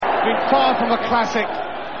It's been far from a classic,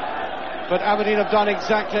 but Aberdeen have done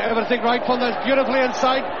exactly everything right from this beautifully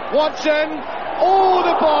inside. Watson, oh,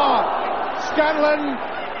 the bar! Scanlon,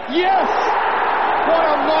 yes! What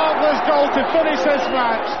a marvellous goal to finish this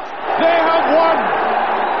match. They have won.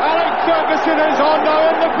 Alex Ferguson is on now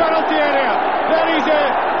in the penalty area. There he's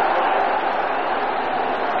in.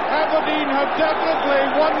 Aberdeen have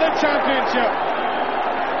definitely won the championship.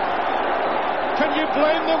 Can you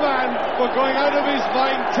blame the man for going out of his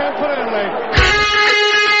mind temporarily?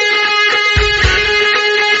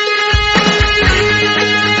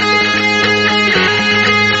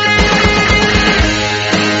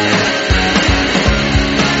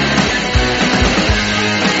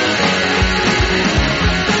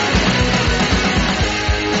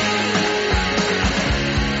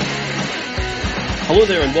 Hello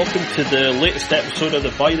there and welcome to the latest episode of the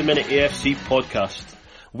By the Minute AFC podcast.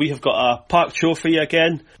 We have got a packed show for you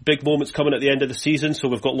again. Big moments coming at the end of the season, so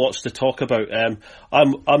we've got lots to talk about.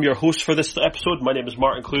 I'm your host for this episode. My name is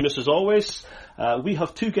Martyn as always. We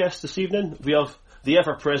have two guests this evening. We have the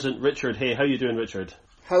ever-present Richard. Hey, how are you doing, Richard?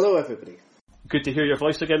 Hello, everybody. Good to hear your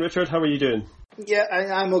voice again, Richard. How are you doing? Yeah,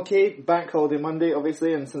 I'm okay. Bank holiday Monday,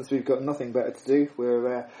 obviously, and since we've got nothing better to do,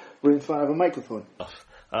 we're in front of a microphone.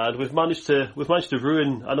 And we've managed to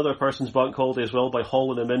ruin another person's bank holiday as well by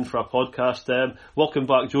hauling him in for a podcast. Welcome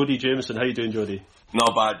back, Jody Jamieson. How you doing, Jody?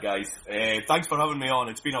 Not bad, guys. Thanks for having me on.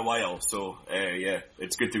 It's been a while, so yeah,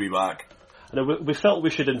 it's good to be back. And we felt we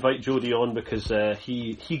should invite Jody on because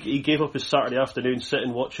he gave up his Saturday afternoon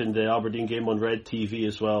sitting watching the Aberdeen game on Red TV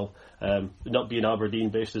as well, not being Aberdeen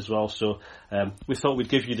based as well. So we thought we'd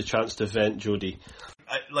give you the chance to vent, Jody.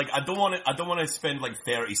 I don't want to spend like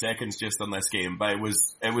 30 seconds just on this game, but it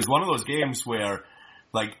was one of those games where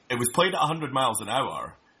like it was played at 100 miles an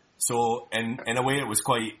hour, so in a way it was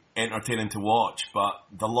quite entertaining to watch. But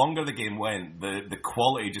the longer the game went, the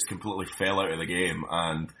quality just completely fell out of the game,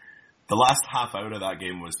 and the last half hour of that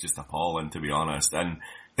game was just appalling, to be honest. And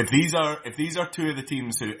if these are two of the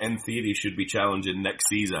teams who in theory should be challenging next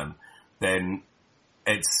season, then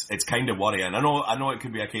it's kind of worrying. I know it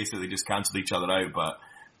could be a case that they just cancelled each other out, but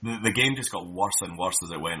the game just got worse and worse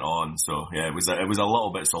as it went on. So yeah, it was a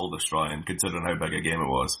little bit soul destroying considering how big a game it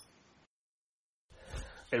was.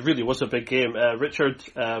 It really was a big game, Richard.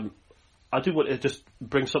 I do want to just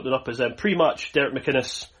bring something up. As pre-match, Derek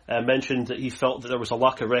McInnes mentioned that he felt that there was a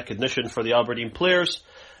lack of recognition for the Aberdeen players.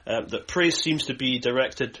 That praise seems to be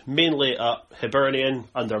directed mainly at Hibernian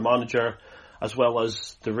and their manager, as well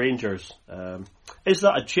as the Rangers. Is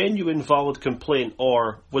that a genuine valid complaint,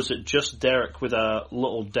 or was it just Derek with a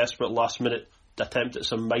little desperate last-minute attempt at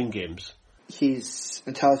some mind games? He's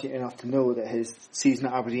intelligent enough to know that his season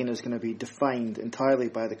at Aberdeen is going to be defined entirely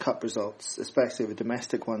by the cup results, especially the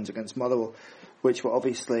domestic ones against Motherwell, which were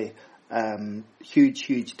obviously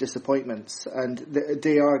huge disappointments, and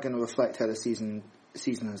they are going to reflect how the season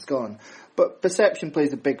has gone. But perception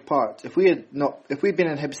plays a big part. If we'd been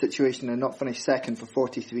in Hibs' situation and not finished second for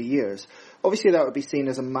 43 years, obviously that would be seen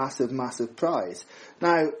as a massive prize.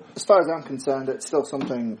 Now, as far as I'm concerned, it's still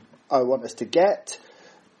something I want us to get.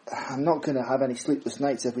 I'm not going to have any sleepless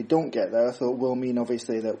nights if we don't get there, so it will mean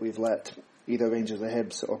obviously that we've let either Rangers or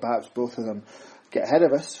Hibs, or perhaps both of them, get ahead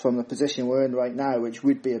of us from the position we're in right now, which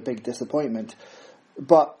would be a big disappointment.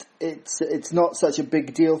 But it's not such a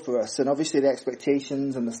big deal for us, and obviously the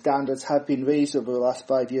expectations and the standards have been raised over the last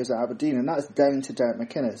 5 years at Aberdeen, and that's down to Derek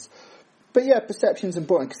McInnes. But yeah, perception's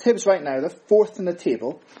important, because Hibs right now, they're fourth in the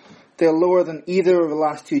table. They're lower than either of the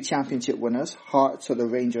last two championship winners, Hearts or the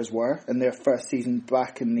Rangers were, in their first season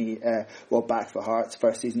back in the, back for Hearts,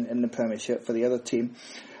 first season in the Premiership for the other team.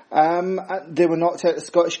 They were knocked out of the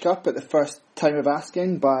Scottish Cup at the first time of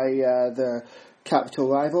asking by their capital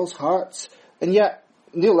rivals, Hearts, and yet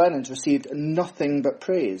Neil Lennon's received nothing but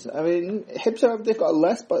praise. I mean, Hibs they've got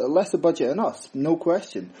a lesser budget than us, no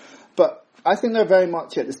question. But I think they're very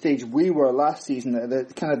much at the stage we were last season, at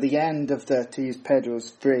the kind of the end of to use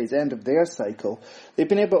Pedro's phrase, end of their cycle. They've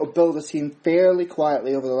been able to build a team fairly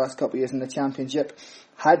quietly over the last couple of years in the Championship,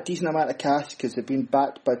 had decent amount of cash because they've been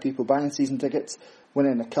backed by people buying season tickets.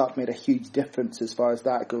 Winning the cup made a huge difference as far as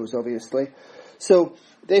that goes, obviously. So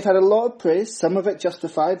they've had a lot of praise, some of it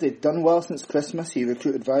justified. They've done well since Christmas. He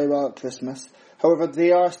recruited very well at Christmas. However,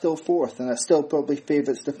 they are still fourth, and they're still probably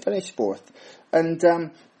favourites to finish fourth. And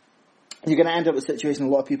you're going to end up with a situation, a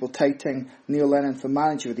lot of people touting Neil Lennon for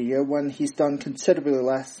Manager of the Year when he's done considerably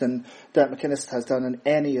less than Derek McInnes has done in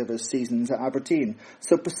any of his seasons at Aberdeen.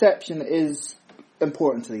 So perception is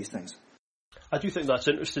important to these things. I do think that's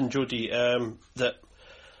interesting, Jody, that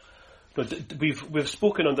We've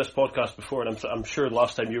spoken on this podcast before, and I'm sure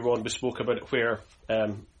last time you were on we spoke about it where,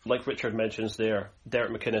 like Richard mentions there,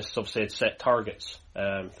 Derek McInnes obviously had set targets,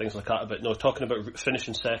 things like that. But no, talking about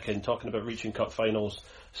finishing second, talking about reaching cup finals,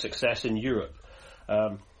 success in Europe.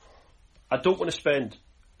 I don't want to spend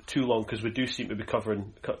too long because we do seem to be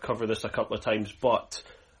cover this a couple of times, but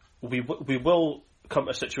we will come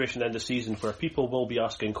to a situation in the season where people will be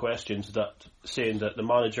asking questions saying that the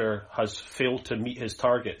manager has failed to meet his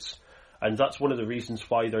targets. And that's one of the reasons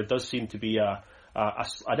why there does seem to be an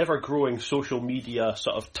ever-growing social media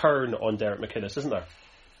sort of turn on Derek McInnes, isn't there?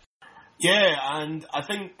 Yeah, and I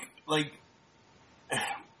think,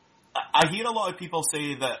 I hear a lot of people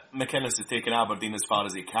say that McInnes has taken Aberdeen as far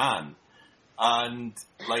as he can. And,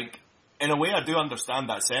 in a way I do understand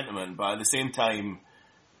that sentiment, but at the same time,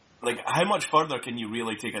 how much further can you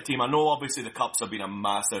really take a team? I know obviously the Cups have been a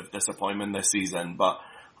massive disappointment this season, but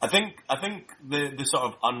I think the sort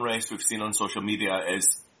of unrest we've seen on social media is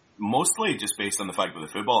mostly just based on the fact that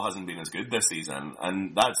the football hasn't been as good this season,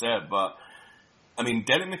 and that's it. But I mean,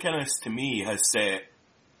 Derek McInnes to me has set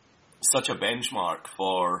such a benchmark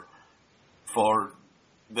for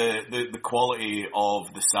the quality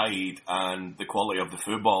of the side and the quality of the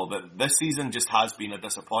football that this season just has been a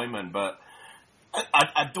disappointment. But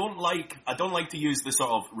I don't like to use the sort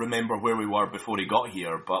of remember where we were before he got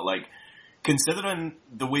here, but considering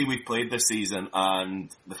the way we've played this season and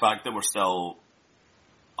the fact that we're still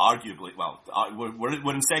arguably,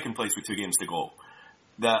 we're in second place with 2 games to go,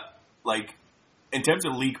 that, in terms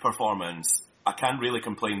of league performance, I can't really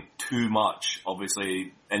complain too much,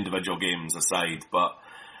 obviously, individual games aside, but,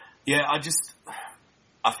 yeah,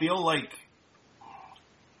 I feel like,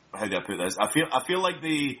 how do I put this? I feel like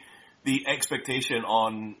the expectation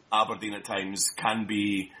on Aberdeen at times can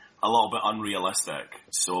be a little bit unrealistic,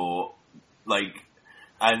 so,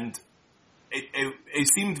 and it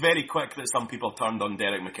seemed very quick that some people turned on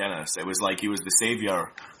Derek McInnes. It was like he was the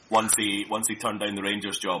saviour once he turned down the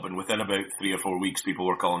Rangers job, and within about 3 or 4 weeks, people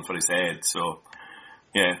were calling for his head. So,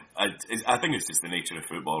 yeah, I think it's just the nature of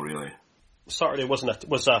football, really. Saturday was an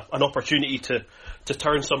opportunity to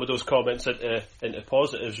turn some of those comments into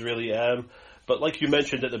positives, really. But like you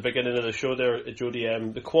mentioned at the beginning of the show there, Jody,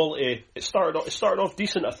 the quality it started off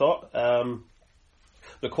decent, I thought.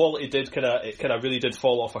 The quality really did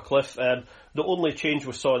fall off a cliff. The only change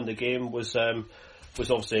we saw in the game was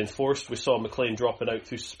obviously enforced. We saw McLean dropping out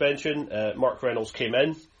through suspension. Mark Reynolds came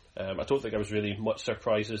in. I don't think there was really much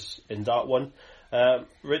surprises in that one.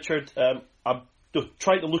 Richard, I'm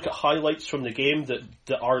trying to look at highlights from the game that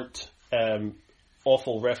aren't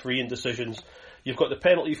awful refereeing decisions. You've got the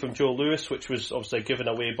penalty from Joe Lewis, which was obviously given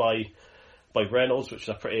away by Reynolds, which is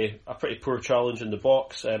a pretty poor challenge in the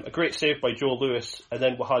box. A great save by Joe Lewis, and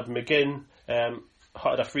then we had McGinn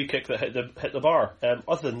had a free kick that hit the bar.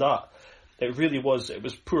 Other than that, it was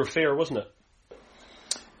poor fare, wasn't it?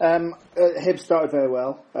 Hibs started very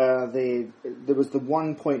well. There was the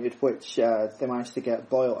one point at which they managed to get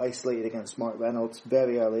Boyle isolated against Mark Reynolds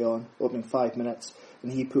very early on, opening 5 minutes,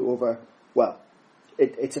 and he put over,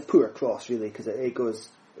 it's a poor cross really, because it goes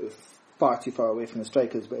far too far away from the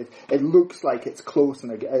strikers, but it looks like it's close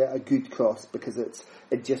and a good cross because it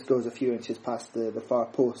just goes a few inches past the far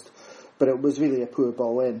post, but it was really a poor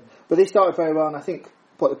ball in. But they started very well, and I think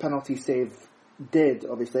what the penalty save did,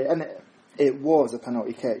 obviously, and it was a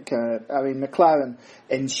penalty kick. McLaren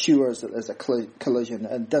ensures that there's a collision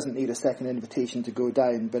and doesn't need a second invitation to go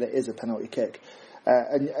down, but it is a penalty kick.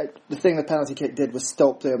 The thing the penalty kick did was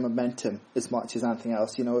stop their momentum as much as anything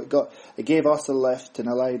else. It gave us a lift and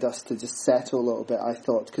allowed us to just settle a little bit, I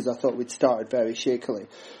thought, because I thought we'd started very shakily.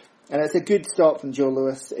 And it's a good stop from Joe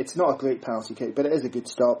Lewis. It's not a great penalty kick, but it is a good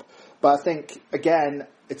stop. But I think, again,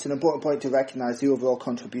 it's an important point to recognise the overall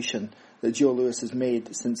contribution that Joe Lewis has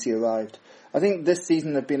made since he arrived. I think this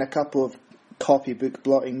season there have been a couple of copybook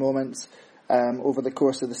blotting moments over the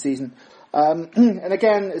course of the season. And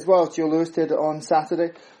again, as well, Joe Lewis did on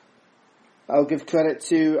Saturday. I'll give credit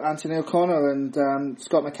to Anthony O'Connor and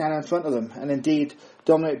Scott McKenna in front of them, and indeed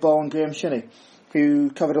Dominic Ball and Graham Shinney,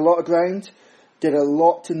 who covered a lot of ground, did a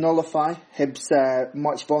lot to nullify Hibs'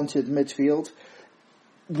 much vaunted midfield.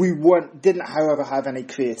 We didn't, however, have any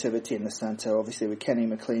creativity in the centre, obviously with Kenny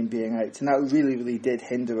McLean being out, and that really, really did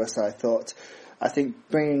hinder us, I thought. I think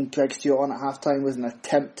bringing Greg Stewart on at half-time was an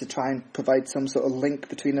attempt to try and provide some sort of link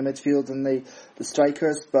between the midfield and the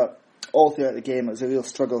strikers, but all throughout the game it was a real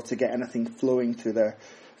struggle to get anything flowing through there,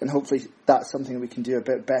 and hopefully that's something we can do a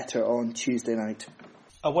bit better on Tuesday night.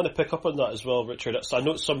 I want to pick up on that as well, Richard. I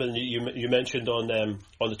know it's something that you mentioned on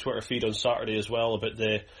the Twitter feed on Saturday as well about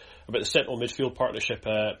the central midfield partnership.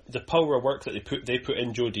 The power of work that they put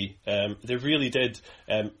in, Jody. They really did.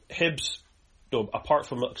 Hibs, apart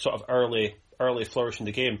from sort of early flourish in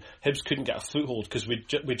the game, Hibs couldn't get a foothold because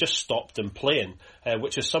we just stopped them playing,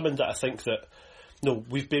 which is something that I think that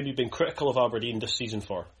we've maybe been critical of Aberdeen this season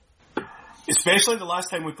for. Especially the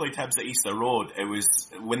last time we played Hibs at Easter Road, it was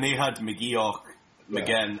when they had McGeoch,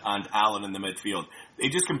 McGinn and Allen in the midfield. They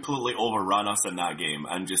just completely overran us in that game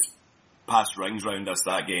and just passed rings round us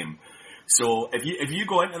that game. So if you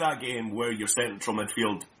go into that game where your central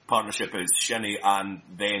midfield partnership is Shinnie and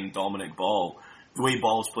then Dominic Ball, the way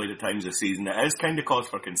Ball's played at times this season, it is kind of cause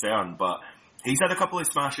for concern, but he's had a couple of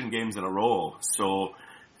smashing games in a row. So,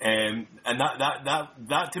 and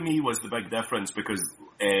that to me was the big difference because,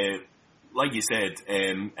 like you said,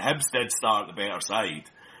 Hibs did start the better side,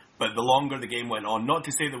 but the longer the game went on, not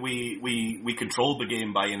to say that we controlled the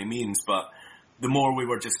game by any means, but the more we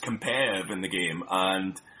were just competitive in the game.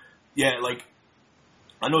 And yeah, like,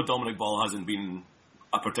 I know Dominic Ball hasn't been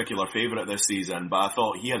a particular favourite this season, but I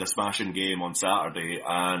thought he had a smashing game on Saturday,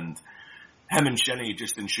 and him and Shinnie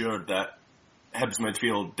just ensured that Hibs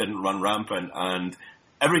midfield didn't run rampant. And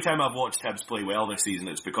every time I've watched Hibs play well this season,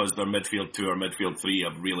 it's because their midfield 2 or midfield 3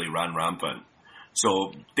 have really ran rampant.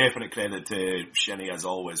 So definite credit to Shinnie as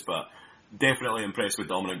always, but definitely impressed with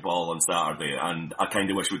Dominic Ball on Saturday, and I kind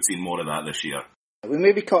of wish we'd seen more of that this year. We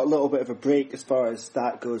maybe caught a little bit of a break as far as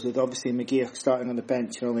that goes, with obviously McGeoch starting on the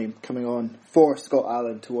bench and only coming on for Scott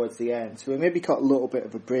Allen towards the end. So we maybe caught a little bit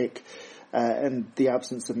of a break, and the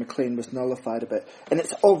absence of McLean was nullified a bit. And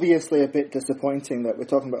it's obviously a bit disappointing that we're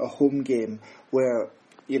talking about a home game where,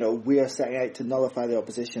 we are setting out to nullify the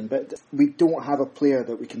opposition, but we don't have a player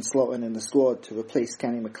that we can slot in the squad to replace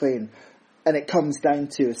Kenny McLean. And it comes down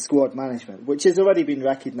to squad management, which has already been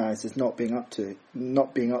recognised as not being up to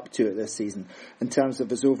it this season in terms of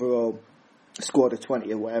his overall squad of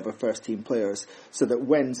 20 or whatever first team players, so that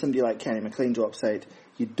when somebody like Kenny McLean drops out,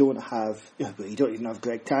 you don't even have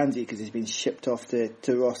Greg Tansey because he's been shipped off to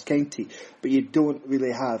Ross County, but you don't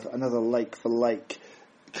really have another like for like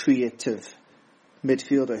creative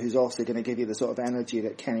midfielder who's also going to give you the sort of energy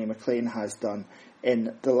that Kenny McLean has done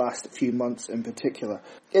in the last few months in particular.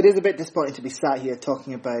 It is a bit disappointing to be sat here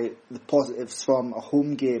talking about the positives from a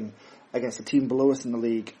home game against a team below us in the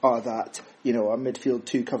league, are that, our midfield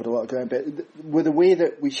 2 covered a lot of ground, but with the way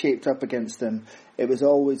that we shaped up against them, it was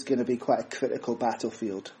always going to be quite a critical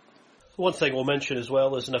battlefield. One thing we'll mention as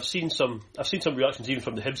well is, and I've seen some reactions even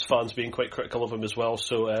from the Hibs fans being quite critical of him as well.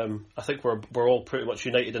 So I think we're all pretty much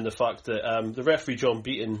united in the fact that the referee John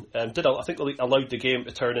Beaton allowed the game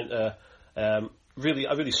to turn into a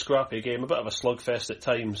really scrappy game, a bit of a slugfest at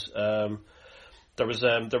times. There was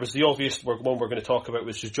the obvious one we're going to talk about,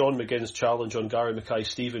 which is John McGinn's challenge on Gary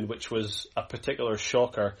Mackay-Steven, which was a particular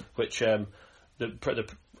shocker. Which as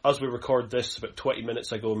we record this, about 20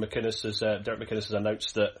 minutes ago, Derek McInnes has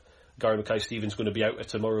announced that Gary Mackay-Steven's going to be out at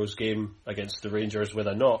tomorrow's game against the Rangers with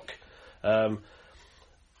a knock.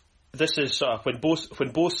 This is when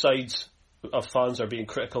both sides of fans are being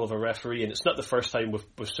critical of a referee, and it's not the first time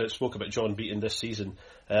we've spoke about John Beaton this season.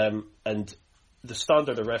 And the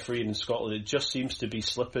standard of refereeing in Scotland, it just seems to be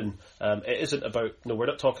slipping. It isn't about, we're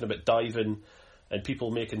not talking about diving and people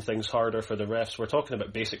making things harder for the refs. We're talking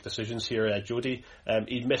about basic decisions here. Jody,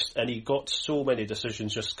 he missed, and he got so many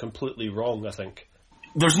decisions just completely wrong, I think.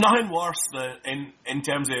 There's nothing worse than in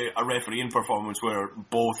terms of a refereeing performance where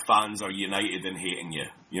both fans are united in hating you.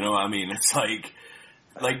 You know what I mean? It's like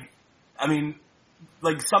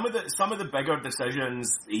some of the bigger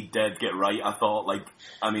decisions he did get right. I thought,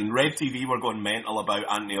 Red TV were going mental about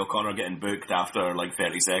Anthony O'Connor getting booked after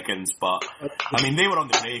 30 seconds, but they were on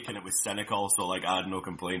the break and it was cynical, so I had no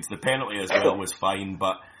complaints. The penalty as well was fine,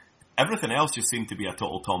 but everything else just seemed to be a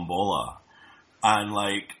total tombola, and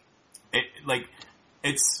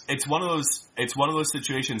It's one of those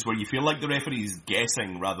situations where you feel like the referee's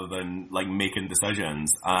guessing rather than making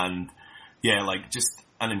decisions, and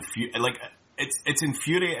it's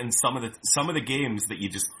infuriating some of the games that you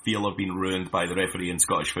just feel have been ruined by the referee in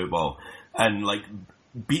Scottish football. And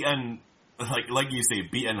Beaton, like you say,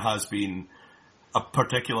 Beaton has been a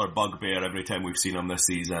particular bugbear every time we've seen him this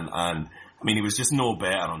season, and he was just no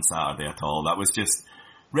better on Saturday at all. That was just.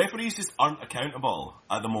 Referees just aren't accountable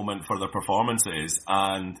at the moment for their performances,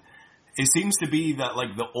 and it seems to be that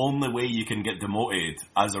the only way you can get demoted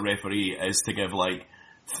as a referee is to give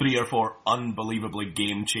 3 or 4 unbelievably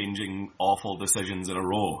game-changing awful decisions in a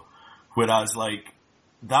row. Whereas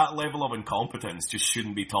that level of incompetence just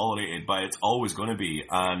shouldn't be tolerated, but it's always going to be,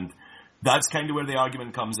 and that's kind of where the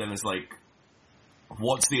argument comes in, is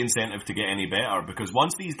what's the incentive to get any better? Because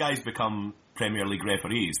once these guys become Premier League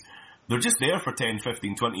referees, they're just there for 10,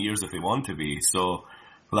 15, 20 years if they want to be. So,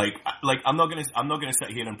 like I'm not gonna sit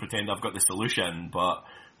here and pretend I've got the solution, but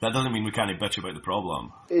that doesn't mean we can't bitch about the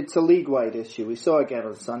problem. It's a league-wide issue. We saw again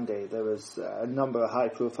on Sunday there was a number of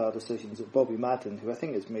high-profile decisions that Bobby Madden, who I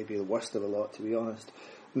think is maybe the worst of the lot, to be honest,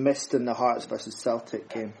 missed in the Hearts versus Celtic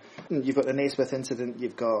game. You've got the Naismith incident,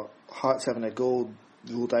 you've got Hearts having a goal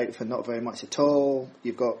ruled out for not very much at all,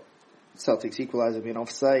 you've got Celtic's equaliser being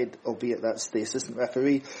offside, albeit that's the assistant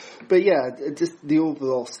referee. But yeah, just the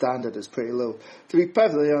overall standard is pretty low. To be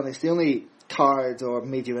perfectly honest, the only card or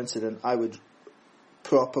major incident I would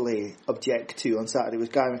properly object to on Saturday was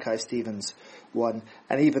Guy Mackay-Stevens one,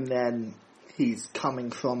 and even then he's coming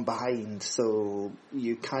from behind, so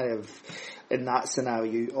you kind of, in that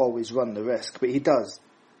scenario, you always run the risk, but he does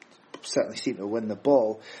certainly seem to win the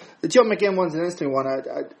ball. The John McGinn one's an interesting one.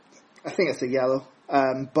 I think it's a yellow,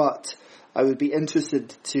 but I would be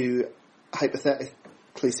interested to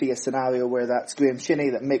hypothetically see a scenario where that's Graham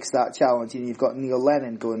Shinney that makes that challenge, and you've got Neil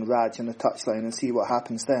Lennon going Raj on the touchline, and see what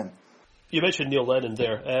happens then. You mentioned Neil Lennon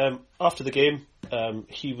there. After the game,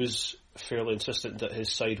 he was fairly insistent that his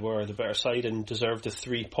side were the better side and deserved the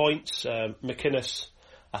 3 points. McInnes,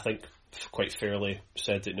 I think, quite fairly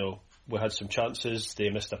said that, no, we had some chances, they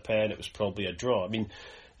missed a pen, it was probably a draw. I mean,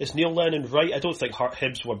 is Neil Lennon right? I don't think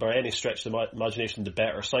Hibs were by any stretch of the imagination the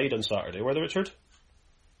better side on Saturday, were they, Richard?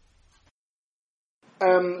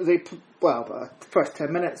 The first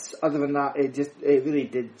 10 minutes, other than that, it really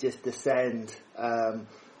did just descend.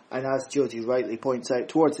 And as Jody rightly points out,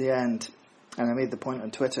 towards the end, and I made the point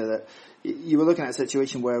on Twitter that you were looking at a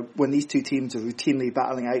situation where when these two teams are routinely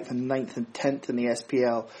battling out for 9th and 10th in the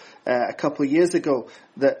SPL a couple of years ago,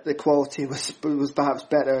 that the quality was perhaps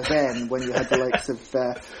better then when you had the likes of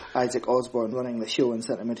Isaac Osborne running the show in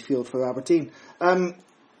centre midfield for Aberdeen.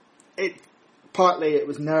 Partly it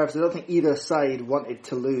was nerves. I don't think either side wanted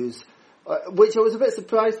to lose. Which I was a bit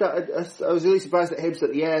surprised at. I was really surprised at Hibs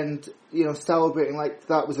at the end, celebrating like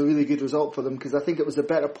that was a really good result for them, because I think it was a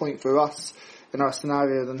better point for us in our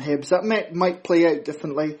scenario than Hibs. That might play out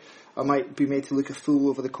differently. I might be made to look a fool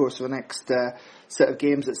over the course of the next set of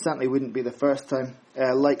games. It certainly wouldn't be the first time.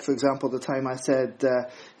 Like, for example, the time I said,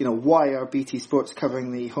 why are BT Sports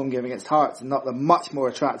covering the home game against Hearts and not the much more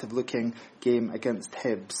attractive looking game against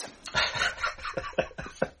Hibs?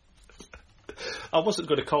 I wasn't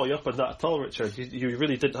going to call you up on that at all, Richard. You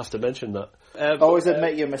really didn't have to mention that. Always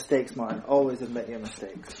admit your mistakes, man. Always admit your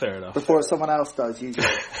mistakes. Fair enough. Before someone else does, usually.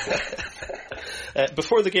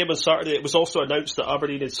 Before the game on Saturday, it was also announced that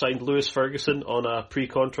Aberdeen had signed Alex Ferguson on a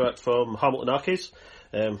pre-contract from Hamilton Accies.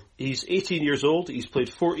 He's 18 years old. He's played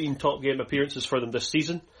 14 top game appearances for them this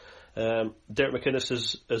season. Derek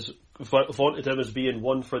McInnes has vaunted him as being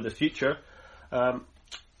one for the future.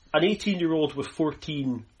 An 18-year-old with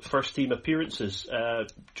 14 first-team appearances.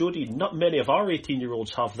 Jody, not many of our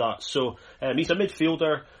 18-year-olds have that. So he's a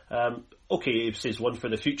midfielder. He says one for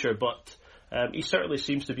the future, but he certainly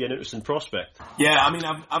seems to be an interesting prospect. Yeah, I mean,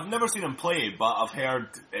 I've never seen him play, but I've heard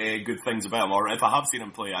good things about him. Or if I have seen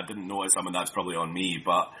him play, I didn't notice him, and that's probably on me.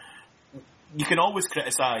 But you can always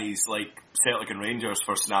criticise like Celtic and Rangers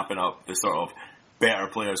for snapping up the sort of better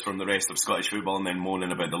players from the rest of Scottish football and then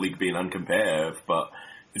moaning about the league being uncompetitive. But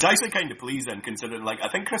it's actually kind of pleasing, considering, I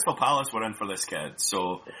think Crystal Palace were in for this kid,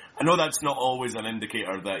 so I know that's not always an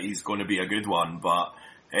indicator that he's going to be a good one, but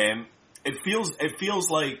it feels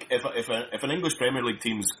like if an English Premier League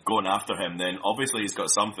team's going after him, then obviously he's got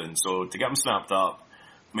something, so to get him snapped up,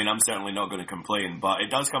 I mean, I'm certainly not going to complain, but it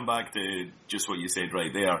does come back to just what you said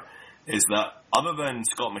right there, is that other than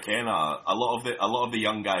Scott McKenna, a lot of the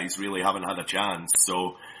young guys really haven't had a chance,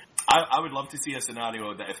 so I would love to see a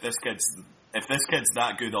scenario that if this kid's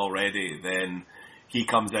that good already, then he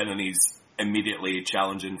comes in and he's immediately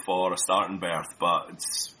challenging for a starting berth. But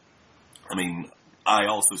I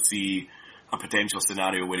also see a potential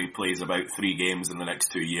scenario where he plays about 3 games in the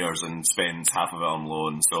next 2 years and spends half of it on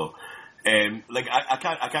loan. So,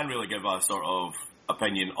 I can't really give a sort of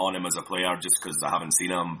opinion on him as a player just because I haven't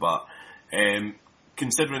seen him. But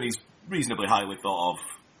considering he's reasonably highly thought of,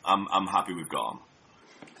 I'm happy we've got him.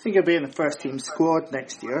 I think he'll be in the first team squad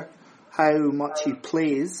next year. How much he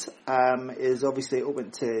plays is obviously open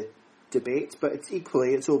to debate, but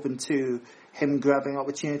it's open to him grabbing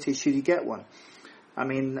opportunities should he get one. I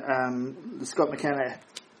mean, the Scott McKenna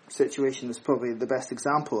situation is probably the best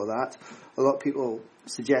example of that. A lot of people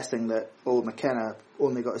suggesting that McKenna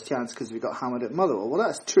only got his chance because we got hammered at Motherwell. Well,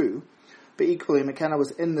 that's true, but equally McKenna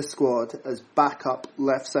was in the squad as backup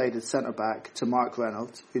left-sided centre-back to Mark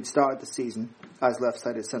Reynolds, who'd started the season as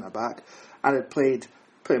left-sided centre-back and had played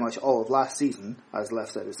pretty much all of last season as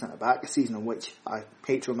left-sided centre-back, a season in which I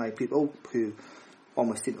hate to remind people who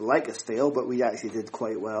almost seem to like us fail, but we actually did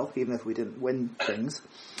quite well, even if we didn't win things.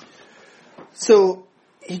 So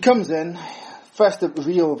he comes in, first a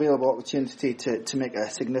real available opportunity to make a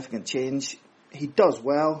significant change. He does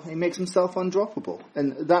well, he makes himself undroppable,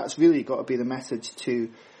 and that's really got to be the message to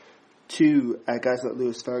guys like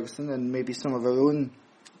Lewis Ferguson and maybe some of our own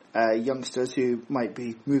youngsters who might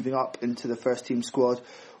be moving up into the first team squad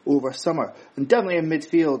over summer. And definitely in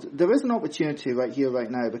midfield, there is an opportunity right here, right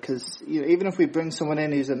now, because even if we bring someone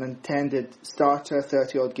in who's an intended starter,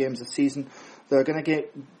 30-odd games a season, there are going to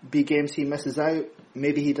be games he misses out.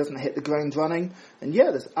 Maybe he doesn't hit the ground running. And yeah,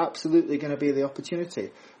 there's absolutely going to be the opportunity.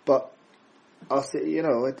 But I'll say,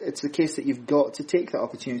 it's the case that you've got to take that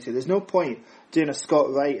opportunity. There's no point doing a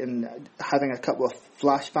Scott Wright and having a couple of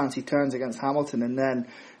flash fancy turns against Hamilton, and then,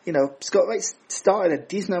 Scott Wright started a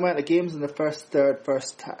decent amount of games in the first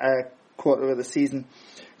quarter of the season,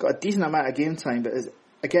 got a decent amount of game time, but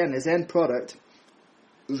his end product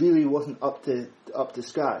really wasn't up to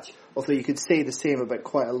scratch. Although you could say the same about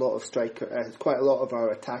quite a lot of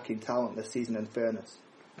our attacking talent this season, in fairness.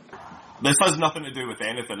 This has nothing to do with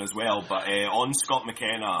anything as well, but on Scott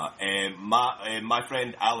McKenna, my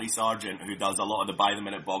friend Ali Sargent, who does a lot of the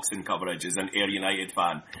by-the-minute boxing coverage, is an Ayr United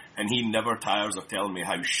fan, and he never tires of telling me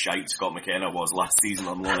how shite Scott McKenna was last season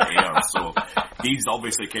on loan at Ayr. So he's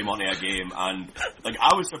obviously came onto a game, and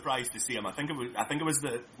I was surprised to see him. I think it was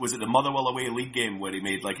the Motherwell away league game where he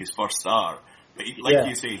made his first start. But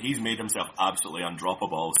you say, he's made himself absolutely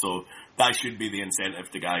undroppable. So that should be the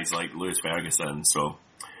incentive to guys like Lewis Ferguson. So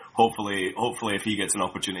hopefully if he gets an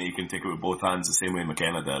opportunity, he can take it with both hands the same way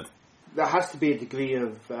McKenna did. There has to be a degree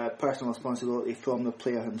of personal responsibility from the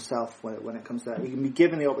player himself when it comes to that. He can be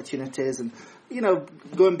given the opportunities, and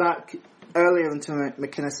going back earlier into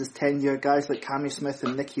McInnes's tenure, guys like Cammy Smith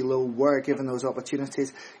and Nicky Lowe were given those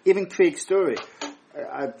opportunities. Even Craig Story,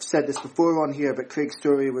 I've said this before on here, but Craig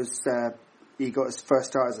Story he got his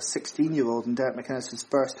first start as a 16-year-old in Derek McInnes's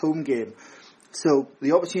first home game. So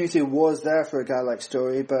the opportunity was there for a guy like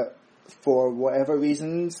Story, but for whatever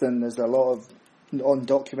reasons, and there's a lot of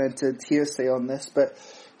undocumented hearsay on this, but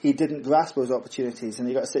he didn't grasp those opportunities, and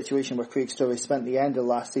you got a situation where Craig Story spent the end of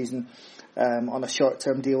last season on a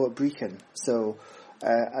short-term deal at Brecon. So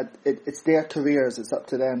it's their careers, it's up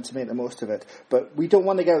to them to make the most of it. But we don't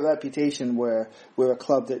want to get a reputation where we're a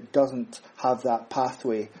club that doesn't have that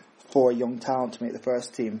pathway for young talent to make the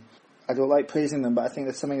first team. I don't like praising them, but I think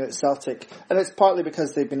that's something that Celtic, and it's partly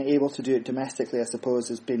because they've been able to do it domestically, I suppose,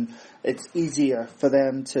 it's easier for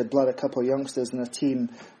them to blood a couple of youngsters in a team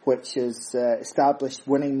which is established,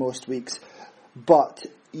 winning most weeks. But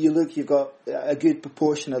you've got a good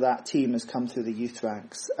proportion of that team has come through the youth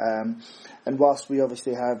ranks. And whilst we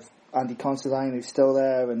obviously have Andy Considine, who's still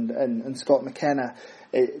there, and Scott McKenna,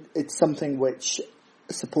 it's something which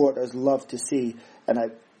supporters love to see.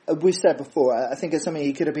 And we've said before, I think it's something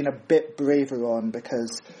he could have been a bit braver on,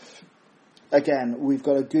 because, again, we've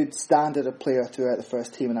got a good standard of player throughout the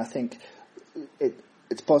first team, and I think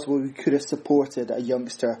it's possible we could have supported a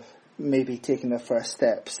youngster maybe taking their first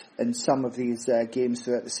steps in some of these games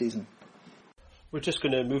throughout the season. We're just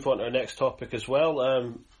going to move on to our next topic as well.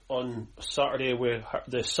 On Saturday,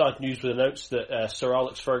 the sad news was announced that Sir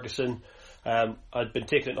Alex Ferguson had been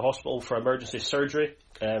taken into hospital for emergency surgery,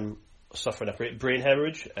 suffering a brain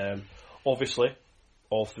hemorrhage. Obviously,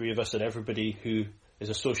 all three of us and everybody who is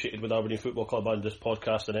associated with Aberdeen Football Club and this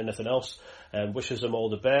podcast and anything else wishes him all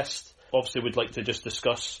the best. Obviously, we'd like to just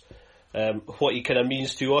discuss what he kind of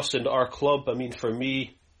means to us and our club. I mean, for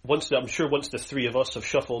me, I'm sure once the three of us have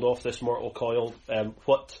shuffled off this mortal coil,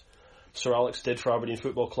 what Sir Alex did for Aberdeen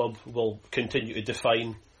Football Club will continue to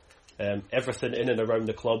define everything in and around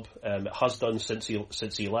the club. It has done since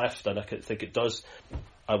he left, and I think it does.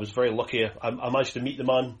 I was very lucky. I managed to meet the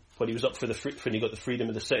man when he was up when he got the freedom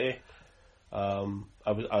of the city.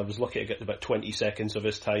 I was lucky to get about 20 seconds of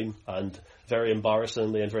his time, and very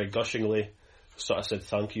embarrassingly and very gushingly sort of said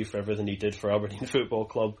thank you for everything he did for Aberdeen Football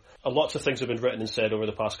Club. Lots of things have been written and said over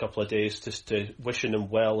the past couple of days just to wishing him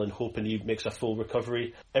well and hoping he makes a full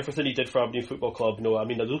recovery. Everything he did for Aberdeen Football Club, I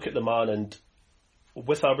look at the man, and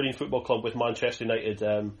with Aberdeen Football Club, with Manchester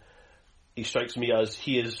United, he strikes me as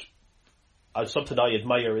something I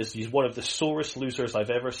admire. Is he's one of the sorest losers I've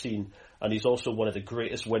ever seen, and he's also one of the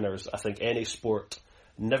greatest winners I think any sport,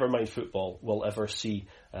 never mind football, will ever see.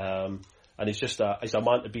 And he's a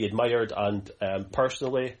man to be admired, and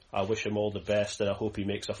personally, I wish him all the best, and I hope he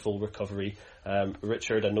makes a full recovery.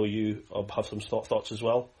 Richard, I know you have some thoughts as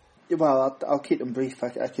well. Well, I'll keep them brief.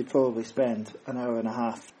 I could probably spend an hour and a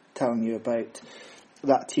half telling you about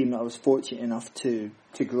that team that I was fortunate enough to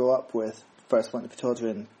grow up with. First went to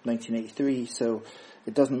Pittodrie in 1983, so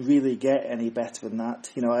it doesn't really get any better than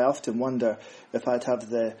that. You know, I often wonder if I'd have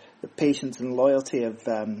the patience and loyalty of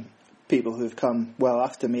people who've come well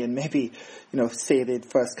after me, and maybe, you know, say they'd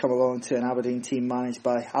first come along to an Aberdeen team managed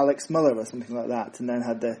by Alex Miller or something like that, and then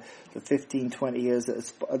had the 15, 20 years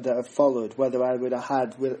that have followed, whether I would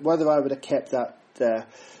have kept that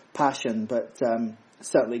passion. But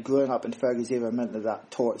certainly growing up in Fergie's era meant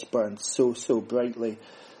that torch burned so brightly.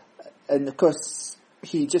 And of course,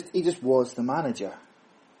 he just was the manager.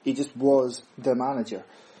 He just was the manager.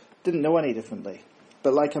 Didn't know any differently.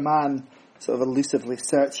 But like a man sort of elusively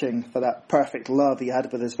searching for that perfect love he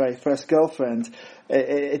had with his very first girlfriend,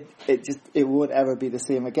 it won't ever be the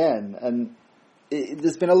same again. And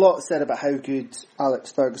there's been a lot said about how good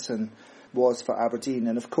Alex Ferguson was for Aberdeen,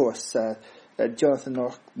 and of course Jonathan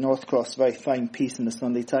Northcroft's very fine piece in the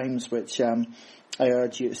Sunday Times, which I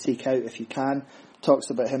urge you to seek out if you can, talks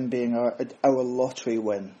about him being our lottery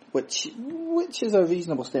win, which is a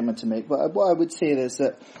reasonable statement to make. But what I would say is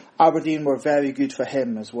that Aberdeen were very good for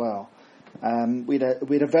him as well. We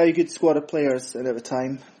had a very good squad of players at the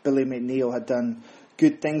time. Billy McNeil had done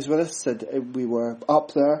good things with us, and we were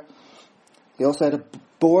up there. He also had a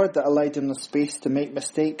board that allowed him the space to make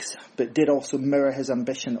mistakes, but did also mirror his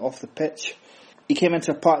ambition off the pitch. He came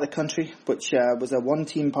into a part of the country which was a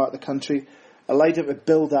one-team part of the country, allowed him to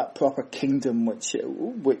build that proper kingdom which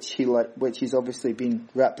he's obviously been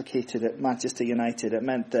replicated at Manchester United. It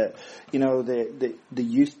meant that, you know, the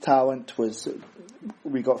youth talent was,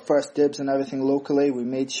 we got first dibs and everything locally. We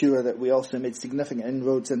made sure that we also made significant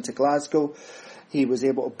inroads into Glasgow. He was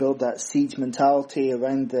able to build that siege mentality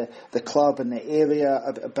around the club and the area,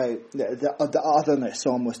 about the otherness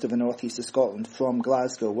almost of the northeast of Scotland from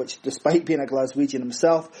Glasgow, which, despite being a Glaswegian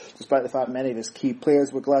himself, despite the fact many of his key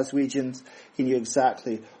players were Glaswegians, he knew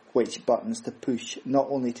exactly which buttons to push, not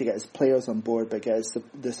only to get his players on board, but get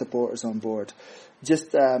the supporters on board.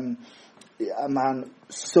 Just a man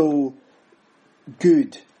so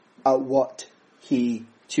good at what he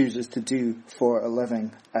chooses to do for a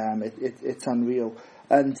living. It's unreal.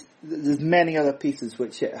 And there's many other pieces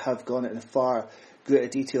which have gone into far greater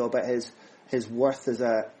detail about his worth as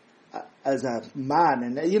a man.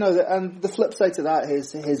 And, you know, and the flip side to that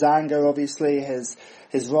is his anger, obviously, his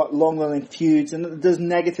long-running feuds, and there's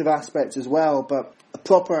negative aspects as well, but a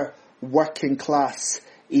proper working class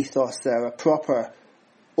ethos there, a proper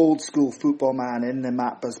old school football man in the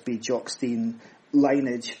Matt Busby, Jock Stein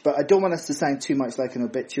lineage. But I don't want us to sound too much like an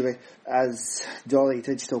obituary, as Dolly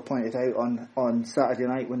Digital pointed out on Saturday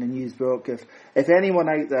night when the news broke. If anyone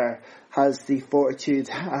out there has the fortitude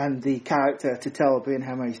and the character to tell Brian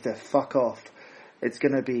Hemorrhage to fuck off, it's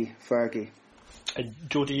going to be Fergie. And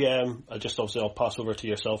Jody, I'll pass over to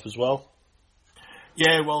yourself as well.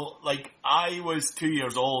 Yeah, well, like, I was 2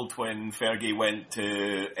 years old when Fergie went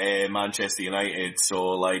to Manchester United, so,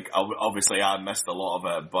 like, obviously I missed a lot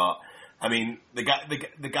of it, but I mean, the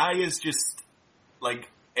guy is just, like,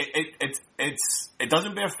 it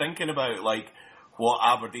doesn't bear thinking about, like, what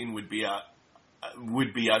Aberdeen would be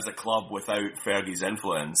as a club without Fergie's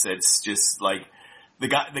influence. It's just, like, the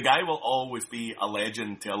guy will always be a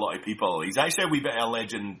legend to a lot of people. He's actually a wee bit of a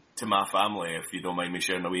legend to my family, if you don't mind me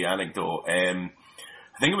sharing a wee anecdote.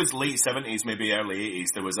 I think it was late 70s, maybe early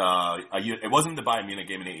 80s, there was it wasn't the Bayern Munich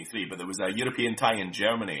game in 83, but there was a European tie in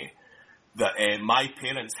Germany that my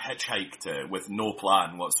parents hitchhiked to with no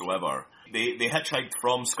plan whatsoever. They hitchhiked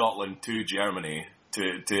from Scotland to Germany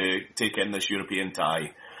to take in this European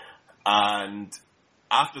tie. And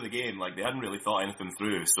after the game, like, they hadn't really thought anything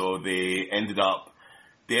through, so they ended up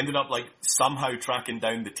like somehow tracking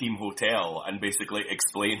down the team hotel and basically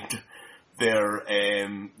explained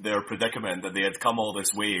their predicament, that they had come all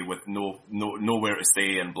this way with nowhere to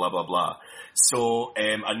stay and blah blah blah. So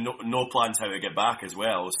and no plans how to get back as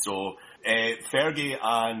well. So Fergie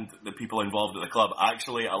and the people involved at the club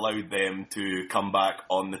actually allowed them to come back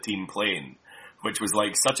on the team plane, which was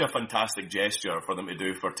like such a fantastic gesture for them to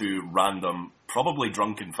do for two random, probably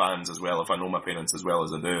drunken fans as well, if I know my parents as well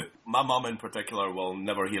as I do. My mum in particular will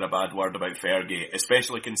never hear a bad word about Fergie,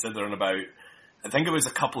 especially considering I think it was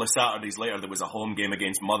a couple of Saturdays later, there was a home game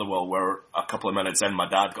against Motherwell where a couple of minutes in, my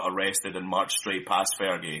dad got arrested and marched straight past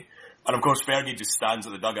Fergie. And of course Fergie just stands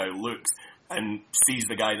at the dugout, looks, and sees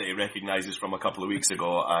the guy that he recognises from a couple of weeks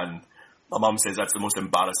ago, and my mum says that's the most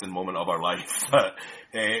embarrassing moment of our life.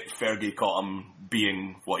 Fergie caught him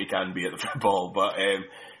being what he can be at the football. But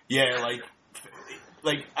yeah,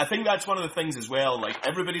 like I think that's one of the things as well. Like,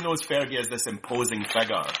 everybody knows Fergie as this imposing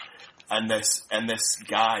figure and this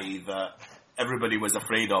guy that everybody was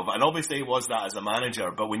afraid of, and obviously he was that as a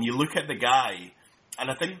manager. But when you look at the guy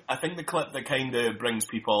and I think the clip that kind of brings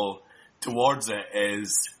people towards it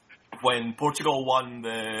is when Portugal won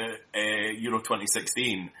the Euro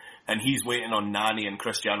 2016, and he's waiting on Nani and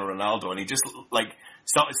Cristiano Ronaldo, and he just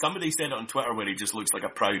somebody said it on Twitter where he just looks like a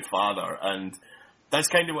proud father, and that's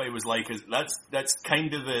kind of what he was like. That's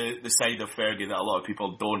kind of the side of Fergie that a lot of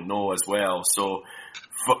people don't know as well. So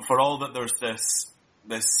for all that there's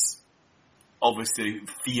this obviously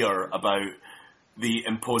fear about the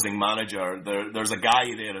imposing manager, there's a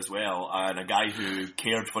guy there as well, and a guy who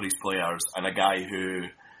cared for his players, and a guy who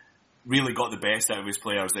really got the best out of his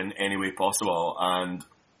players in any way possible, and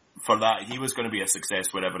for that he was going to be a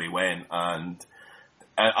success wherever he went, and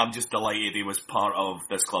I'm just delighted he was part of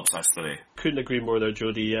this club's history. Couldn't agree more there,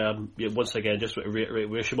 Jody. Once again, just to reiterate,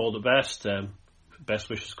 wish him all the best. Best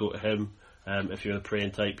wishes go to him. If you're the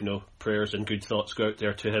praying type, prayers and good thoughts go out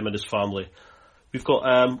there to him and his family. We've got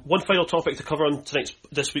one final topic to cover on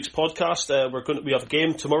this week's podcast. We have a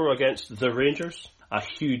game tomorrow against the Rangers. A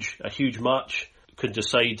huge match. Could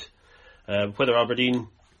decide whether Aberdeen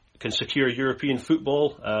can secure European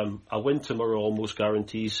football. A win tomorrow almost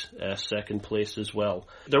guarantees second place as well.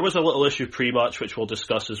 There was a little issue pre-match which we'll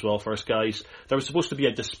discuss as well first, guys. There was supposed to be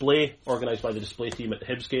a display organised by the display team at the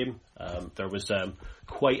Hibs game. There was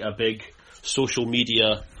quite a big social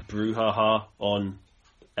media brouhaha on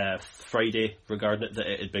Friday regarding it, that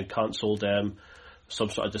it had been cancelled, some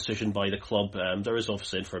sort of decision by the club. There is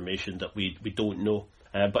obviously information that we don't know.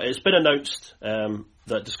 But it's been announced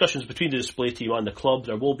that discussions between the display team and the club,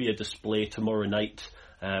 there will be a display tomorrow night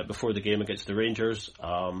before the game against the Rangers.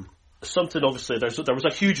 Something obviously, there was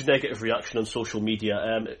a huge negative reaction on social media.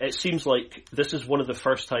 It seems like this is one of the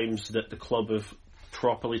first times that the club have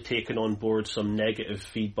properly taken on board some negative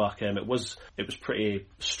feedback. It was pretty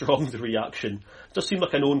strong, the reaction. It does seem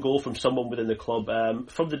like an own goal from someone within the club.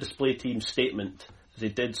 From the display team statement, they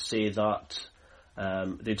did say that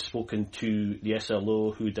they'd spoken to the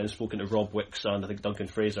SLO, who'd then spoken to Rob Wicks and I think Duncan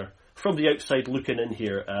Fraser. From the outside looking in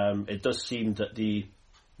here, it does seem that the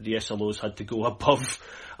SLOs had to go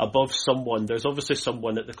above someone. There's obviously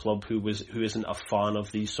someone at the club who isn't a fan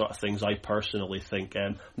of these sort of things, I personally think.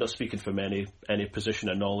 I'm not speaking from any position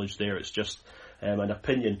of knowledge there, it's just an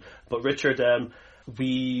opinion. But Richard,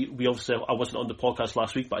 we obviously, I wasn't on the podcast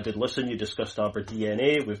last week, but I did listen. You discussed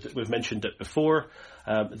DNA. We've mentioned it before.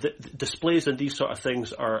 The displays and these sort of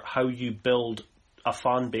things are how you build a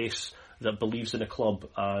fan base that believes in a club,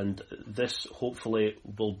 and this hopefully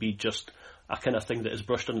will be just a kind of thing that is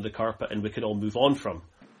brushed under the carpet and we can all move on from.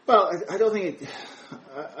 Well, I don't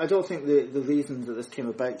think the reasons that this came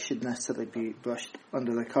about should necessarily be brushed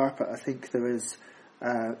under the carpet. I think there is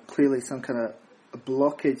clearly some kind of a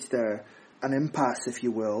blockage there, an impasse, if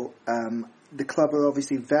you will. The club are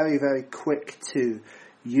obviously very, very quick to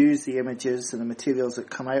use the images and the materials that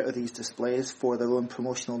come out of these displays for their own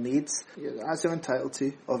promotional needs, as they're entitled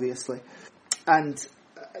to, obviously. And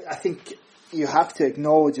I think you have to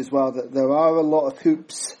acknowledge as well that there are a lot of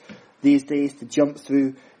hoops these days to jump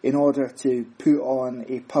through in order to put on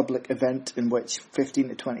a public event in which 15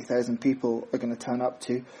 to 20,000 people are going to turn up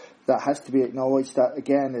to. That has to be acknowledged. That,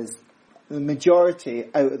 again, is the majority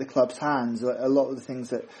out of the club's hands. A lot of the things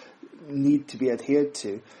that need to be adhered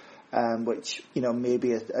to, which,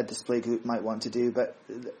 maybe a display group might want to do. But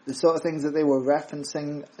the sort of things that they were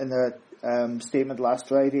referencing in their statement last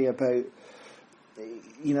Friday about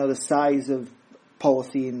the size of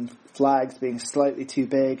polythene flags being slightly too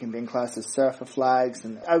big and being classed as surfer flags.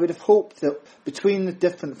 And I would have hoped that between the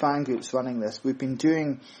different fan groups running this, we've been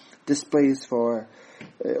doing displays for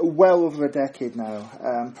well over a decade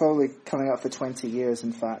now, probably coming up for 20 years,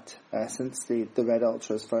 in fact, since the Red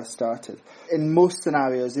Ultras first started. In most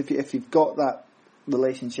scenarios, if you've got that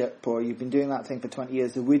relationship or you've been doing that thing for 20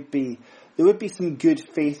 years, there would be some good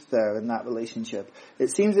faith there in that relationship.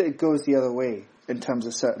 It seems that it goes the other way in terms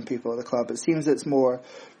of certain people at the club. It seems it's more,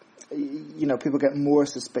 people get more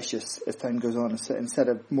suspicious as time goes on instead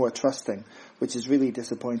of more trusting, which is really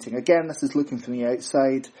disappointing. Again, this is looking from the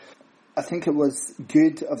outside. I think it was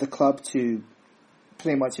good of the club to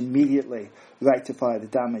pretty much immediately rectify the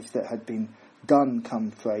damage that had been done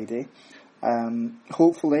come Friday.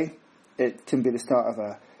 Hopefully, it can be the start of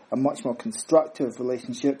a much more constructive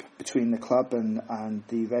relationship between the club and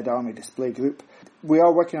the Red Army display group. We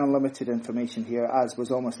are working on limited information here, as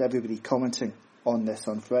was almost everybody commenting on this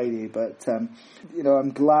on Friday, but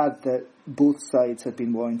I'm glad that both sides have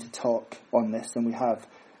been willing to talk on this, and we have,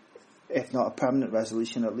 if not a permanent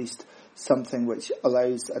resolution, at least something which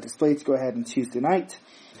allows a display to go ahead on Tuesday night,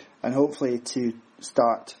 and hopefully to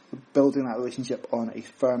start building that relationship on a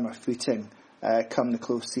firmer footing come the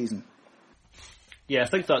close season. Yeah, I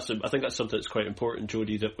think that's something that's quite important,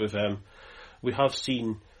 Jody, that we have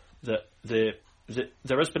seen that there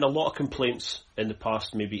has been a lot of complaints in the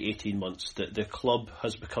past maybe 18 months that the club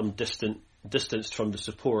has become distanced from the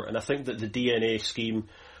support, and I think that the DNA scheme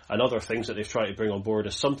and other things that they've tried to bring on board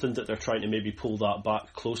is something that they're trying to maybe pull that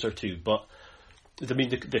back closer to. But I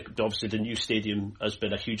mean, obviously the new stadium has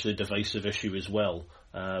been a hugely divisive issue as well.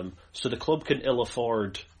 So the club can ill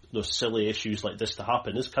afford those silly issues like this to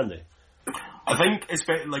happen, can they? I think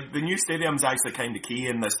like the new stadium's actually kind of key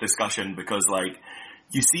in this discussion, because like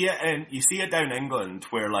you see it down England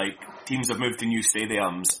where like teams have moved to new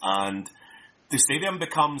stadiums and the stadium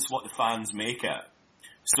becomes what the fans make it.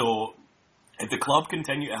 So if the club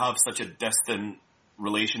continue to have such a distant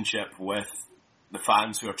relationship with the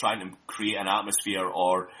fans who are trying to create an atmosphere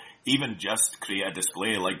or even just create a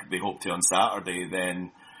display like they hope to on Saturday,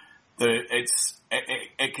 then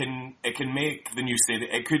it can make the new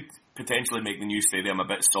stadium, it could potentially make the new stadium a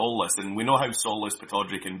bit soulless, and we know how soulless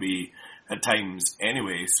Pittodrie can be at times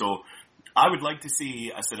anyway. So I would like to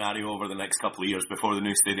see a scenario over the next couple of years before the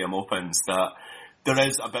new stadium opens that there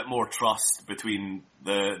is a bit more trust between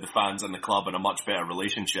the fans and the club and a much better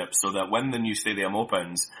relationship, so that when the new stadium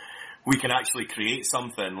opens, we can actually create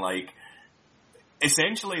something like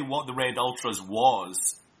essentially what the Red Ultras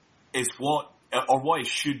was is what it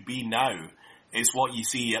should be now. It's what you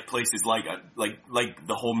see at places like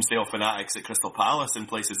the Homestay Fanatics at Crystal Palace and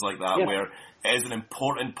places like that, where it is an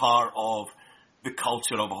important part of the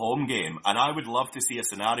culture of a home game. And I would love to see a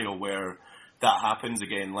scenario where that happens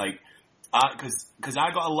again. Like, because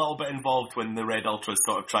I got a little bit involved when the Red Ultras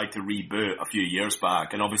sort of tried to reboot a few years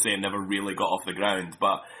back, and obviously it never really got off the ground.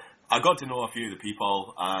 But I got to know a few of the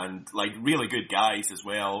people and like really good guys as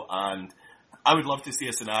well. And I would love to see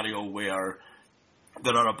a scenario where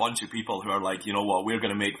there are a bunch of people who are like, you know what, we're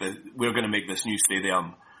going to make this new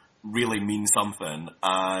stadium really mean something.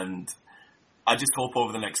 And I just hope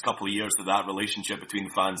over the next couple of years that relationship between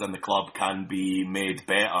fans and the club can be made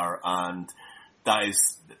better, and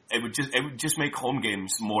it would just make home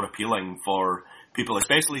games more appealing for people,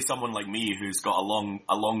 especially someone like me who's got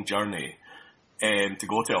a long journey to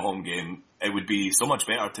go to a home game. It would be so much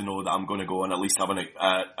better to know that I'm going to go and at least have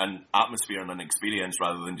an atmosphere and an experience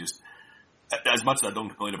rather than just, as much as I don't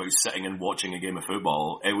complain about sitting and watching a game of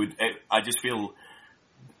football, I just feel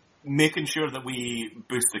making sure that we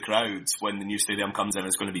boost the crowds when the new stadium comes in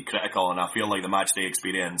is going to be critical, and I feel like the match day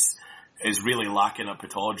experience is really lacking at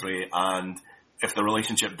Pittodrie, and if the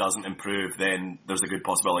relationship doesn't improve, then there's a good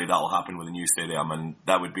possibility that'll happen with the new stadium, and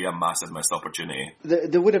that would be a massive missed opportunity.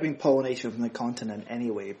 There would have been pollination from the continent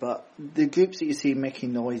anyway, but the groups that you see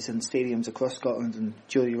making noise in stadiums across Scotland, and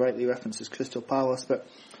Jody rightly references Crystal Palace, but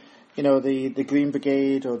you know, the Green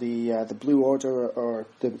Brigade or the Blue Order or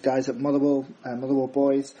the guys at Motherwell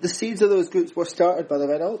Boys. The seeds of those groups were started by the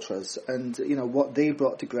Red Ultras, and you know what they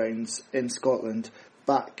brought to grounds in Scotland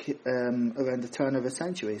back around the turn of a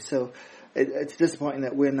century. So it's disappointing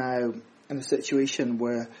that we're now in a situation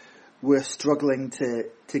where we're struggling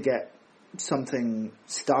to get something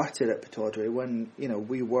started at Pittodrie when, you know,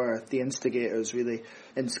 we were the instigators really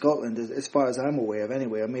in Scotland, as far as I'm aware of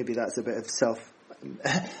anyway, or maybe that's a bit of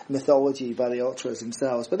mythology by the Ultras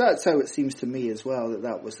themselves, but that's how it seems to me as well,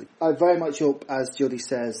 that was. I very much hope, as Jody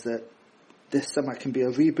says, that this summer can be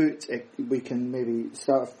a reboot. We can maybe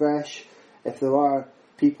start afresh. If there are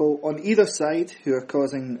people on either side who are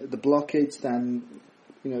causing the blockage, then,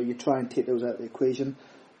 you know, you try and take those out of the equation.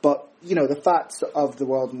 But, you know, the facts of the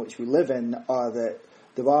world in which we live in are that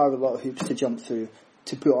there are a lot of hoops to jump through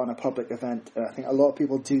to put on a public event, and I think a lot of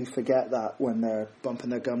people do forget that when they're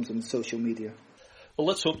bumping their gums on social media. Well,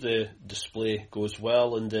 let's hope the display goes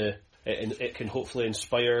well and it can hopefully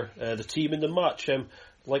inspire the team in the match.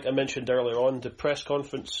 Like I mentioned earlier on, the press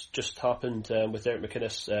conference just happened with Derek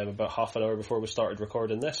McInnes about half an hour before we started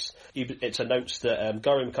recording this. It's announced that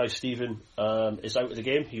Gary Mackay-Steven is out of the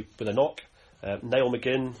game with a knock. Niall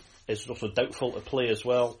McGinn is also doubtful to play as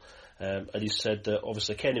well. And he said that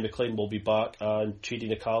obviously Kenny McLean will be back and Chidi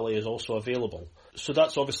Nakali is also available. So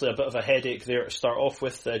that's obviously a bit of a headache there to start off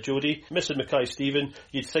with, Jody. Missing Mackay-Steven,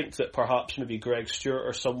 you'd think that perhaps maybe Greg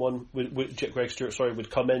Stewart would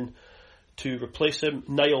come in to replace him.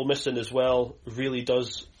 Niall missing as well really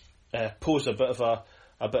does pose a bit of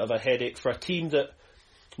a headache for a team that,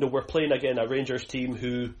 you know, we're playing again a Rangers team who,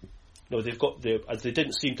 you know, they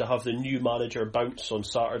didn't seem to have the new manager bounce on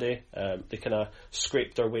Saturday. They kind of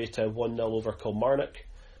scraped their way to 1-0 over Kilmarnock.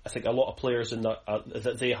 I think a lot of players in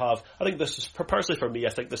that they have. I think this is, personally for me, I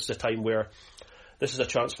think this is a time where this is a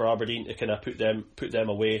chance for Aberdeen to kind of put them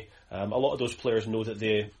away. A lot of those players know that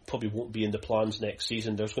they probably won't be in the plans next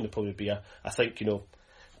season. There's going to probably be I think, you know,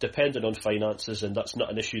 depending on finances, and that's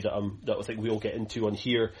not an issue that I think we'll get into on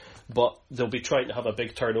here, but they'll be trying to have a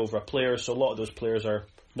big turnover of players, so a lot of those players are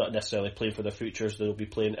not necessarily playing for their futures, they'll be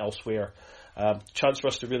playing elsewhere. Chance for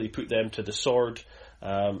us to really put them to the sword.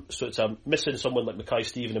 So it's missing someone like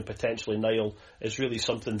Mackay-Steven and potentially Niall is really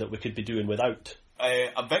something that we could be doing without.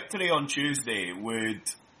 A victory on Tuesday would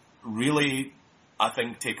really, I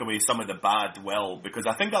think, take away some of the bad will, because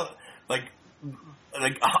I think that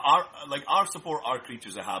our support are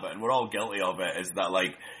creatures of habit, and we're all guilty of it. Is that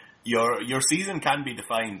like your season can be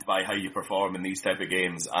defined by how you perform in these type of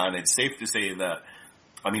games, and it's safe to say that,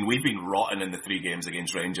 I mean, we've been rotten in the 3 games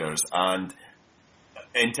against Rangers, and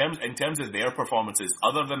in terms of their performances,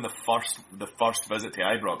 other than the first visit to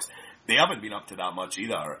Ibrox, they haven't been up to that much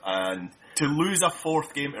either. And to lose a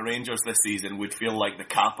 4th game to Rangers this season would feel like the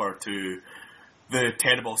capper to the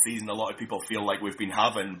terrible season a lot of people feel like we've been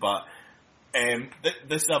having. But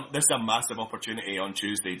this is a massive opportunity on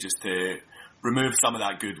Tuesday just to remove some of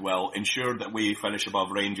that goodwill, ensure that we finish above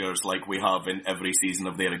Rangers like we have in every season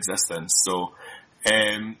of their existence. So,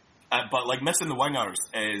 but like missing the wingers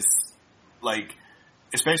is like,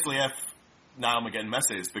 especially if Niall McGinn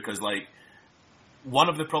misses, because like one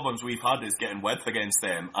of the problems we've had is getting width against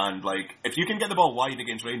them, and like if you can get the ball wide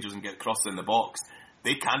against Rangers and get crosses in the box,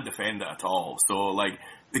 they can't defend it at all. So like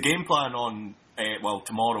the game plan on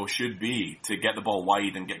tomorrow should be to get the ball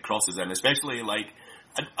wide and get crosses in, especially like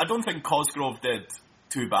I don't think Cosgrove did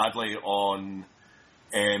too badly on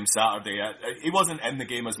Saturday. He wasn't in the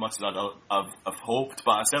game as much as I've hoped,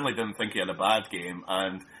 but I certainly didn't think he had a bad game,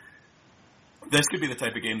 and this could be the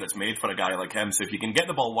type of game that's made for a guy like him. So if you can get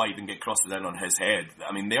the ball wide and get crosses in on his head,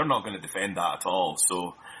 I mean, they're not going to defend that at all.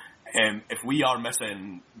 So if we are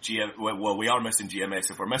missing we are missing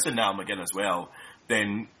GMS. If we're missing Niall McGinn as well,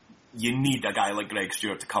 then you need a guy like Greg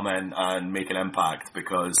Stewart to come in and make an impact,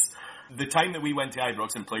 because the time that we went to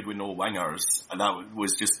Ibrox and played with no wingers, and that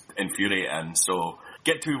was just infuriating. So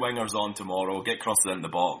get 2 wingers on tomorrow, get crosses in the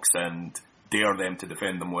box, and dare them to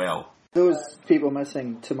defend them well. Those people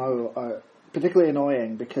missing tomorrow are particularly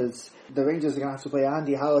annoying, because the Rangers are going to have to play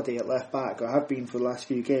Andy Halliday at left back, or have been for the last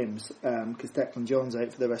few games, because Declan Jones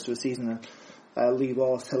out for the rest of the season, and Lee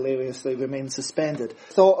Wallace hilariously remains suspended.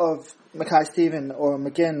 Thought of Mackay-Steven or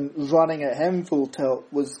McGinn running at him full tilt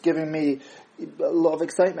was giving me a lot of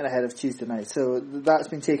excitement ahead of Tuesday night, so that's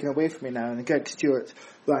been taken away from me now. And Greg Stewart,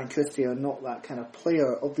 Ryan Christie are not that kind of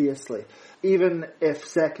player, obviously. Even if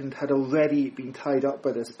second had already been tied up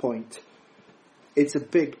by this point, it's a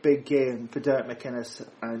big, big game for Derek McInnes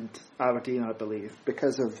and Aberdeen, I believe,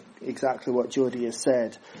 because of exactly what Jody has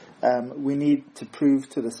said. We need to prove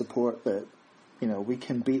to the support that, you know, we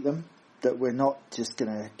can beat them, that we're not just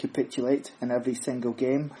going to capitulate in every single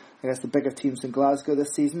game against the bigger teams in Glasgow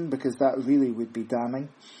this season, because that really would be damning.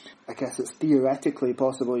 I guess it's theoretically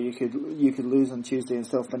possible you could lose on Tuesday and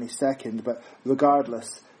still finish second, but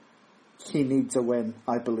regardless, he needs a win,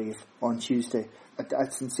 I believe, on Tuesday. I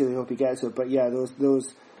sincerely hope he gets it, but yeah,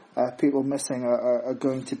 those people missing are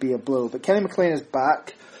going to be a blow. But Kenny McLean is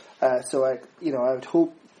back, so I would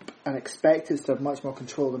hope and expect us to have much more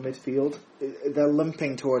control of the midfield. They're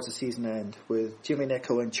limping towards the season end with Jimmy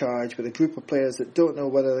Nicholl in charge, with a group of players that don't know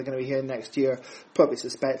whether they're going to be here next year, probably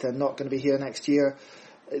suspect they're not going to be here next year.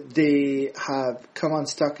 They have come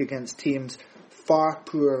unstuck against teams far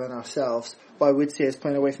poorer than ourselves. What I would say is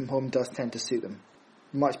playing away from home does tend to suit them.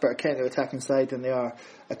 Much better counter-attacking side than they are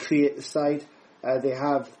a creative side. They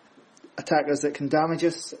have attackers that can damage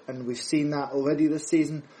us, and we've seen that already this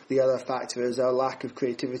season. The other factor is our lack of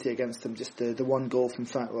creativity against them, just the one goal from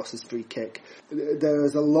Frank Ross's free kick. There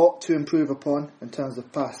is a lot to improve upon in terms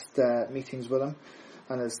of past meetings with them,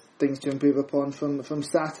 and there's things to improve upon from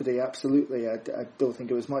Saturday, absolutely. I don't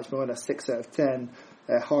think it was much more than a 6 out of 10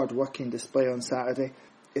 hard-working display on Saturday.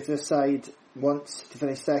 If this side wants to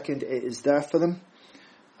finish second, it is there for them.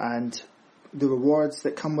 And the rewards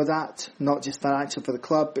that come with that, not just financial for the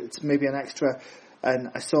club, but it's maybe an extra, and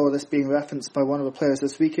I saw this being referenced by one of the players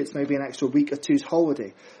this week, it's maybe an extra week or two's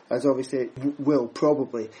holiday, as obviously it will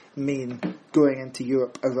probably mean going into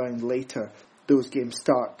Europe around later. Those games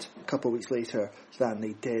start a couple of weeks later than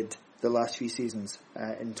they did the last few seasons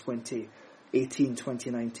in 2018,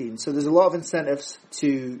 2019. So there's a lot of incentives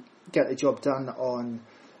to get the job done on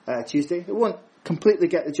Tuesday. It won't completely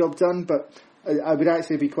get the job done, but I would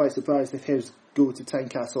actually be quite surprised if Hibs go to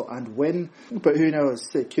Tynecastle and win. But who knows?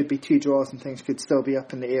 It could be 2 draws and things could still be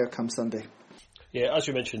up in the air come Sunday. Yeah, as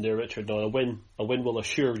you mentioned there, Richard, a win will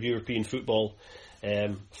assure European football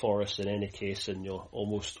for us in any case, and you'll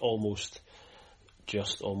almost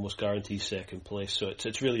guarantee second place. So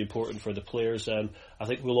it's really important for the players. I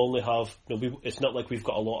think we'll only have. It's not like we've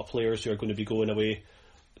got a lot of players who are going to be going away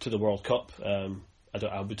the World Cup.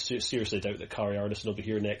 I would seriously doubt that Kari Arnason will be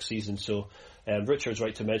here next season. So Richard's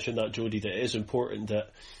right to mention that, Jody, that it is important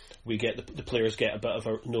that we get the players get a bit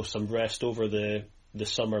of some rest over the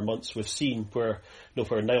summer months. We've seen where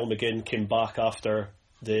Niall McGinn came back after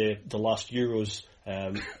the last Euros.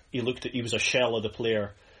 He was a shell of the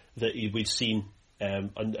player that we'd seen,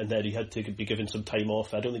 and then he had to be given some time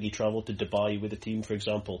off. I don't think he travelled to Dubai with the team, for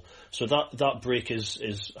example. So that break is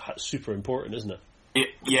super important, isn't it?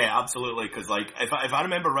 Yeah, absolutely. Because if I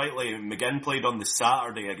remember rightly, McGinn played on the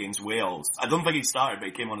Saturday against Wales. I don't think he started, but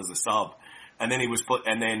he came on as a sub. And then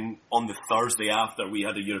and then on the Thursday after, we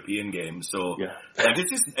had a European game. So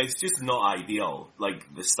it's just not ideal,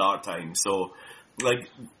 the start time. So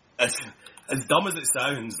as dumb as it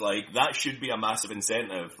sounds, that should be a massive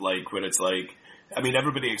incentive. Where it's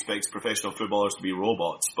everybody expects professional footballers to be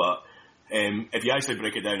robots, but if you actually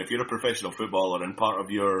break it down, if you're a professional footballer and part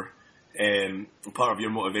of your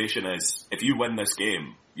motivation is, if you win this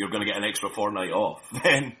game, you're going to get an extra fortnight off,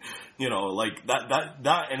 then,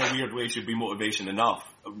 that in a weird way should be motivation enough,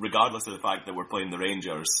 regardless of the fact that we're playing the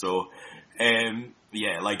Rangers. So, it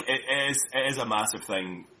is a massive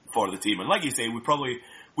thing for the team. And like you say, we probably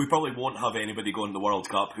won't have anybody going to the World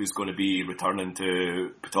Cup who's going to be returning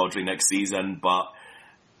to Pittodrie next season, but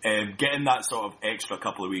getting that sort of extra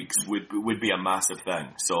couple of weeks would be a massive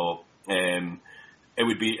thing. So, it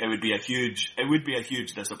would be a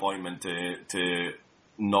huge disappointment to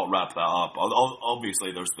not wrap that up.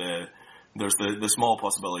 Obviously, there's the small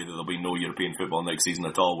possibility that there'll be no European football next season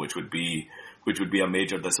at all, which would be a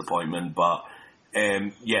major disappointment. But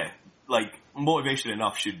motivation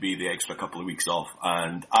enough should be the extra couple of weeks off,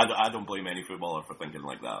 and I don't blame any footballer for thinking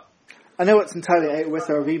like that. I know it's entirely out with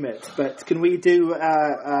our remit, but can we do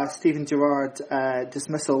Steven Gerrard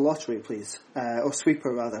dismissal lottery, please, or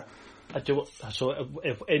sweeper rather?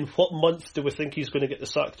 In what month do we think he's going to get the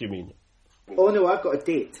sack, do you mean? Oh no, I've got a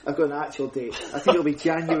date. I've got an actual date. I think it'll be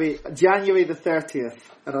January the 30th,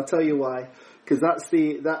 and I'll tell you why. Because that's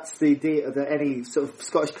the date that any sort of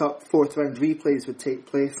Scottish Cup fourth round replays would take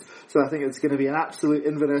place. So I think it's going to be an absolute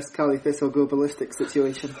Inverness Cally Thistle go ballistic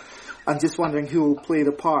situation. I'm just wondering who will play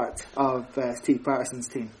the part of Steve Patterson's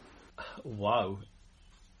team. Wow.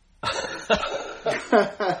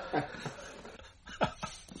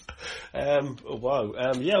 Wow.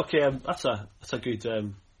 Okay. That's a good.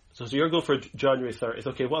 So you're going for January 30th.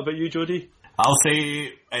 Okay. What about you, Jody? I'll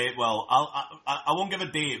say. I won't give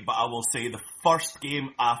a date, but I will say the first game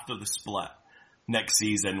after the split next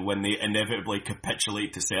season, when they inevitably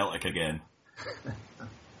capitulate to Celtic again.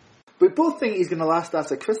 We both think he's going to last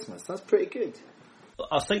after Christmas. That's pretty good.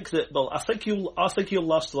 I think he'll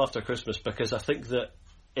last till after Christmas, because I think that,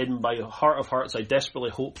 in my heart of hearts, I desperately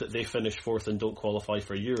hope that they finish fourth and don't qualify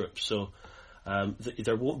for Europe. So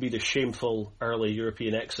there won't be the shameful early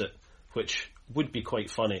European exit, which would be quite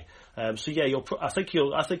funny. I think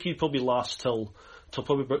he'll probably last till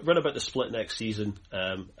probably run about the split next season,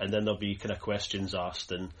 and then there'll be kind of questions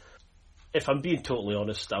asked. And if I'm being totally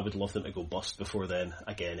honest, I would love them to go bust before then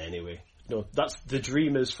again. Anyway, that's the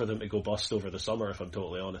dream, is for them to go bust over the summer. If I'm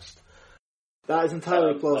totally honest. That is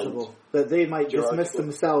entirely plausible, that they might dismiss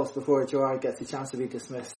themselves before Gerrard gets a chance to be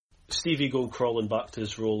dismissed. Stevie going crawling back to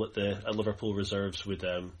his role at Liverpool reserves would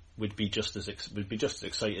be just as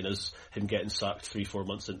exciting as him getting sacked 3-4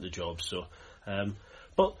 months into the job. So,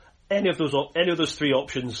 but any of those three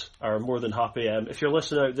options are more than happy. If you're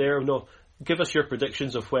listening out there, give us your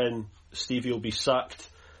predictions of when Stevie will be sacked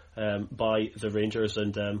by the Rangers,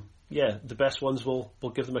 and the best ones we'll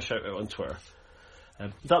give them a shout out on Twitter.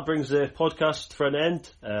 That brings the podcast for an end.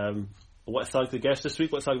 I want to thank the guest this week.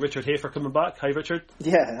 I want to thank Richard Hay for coming back. Hi, Richard.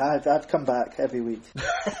 Yeah, I'd come back every week.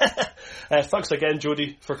 Thanks again,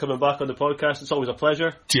 Jody, for coming back on the podcast. It's always a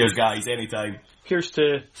pleasure. Cheers, guys. Anytime. Here's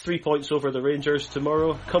to 3 points over the Rangers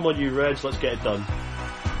tomorrow. Come on, you Reds. Let's get it done.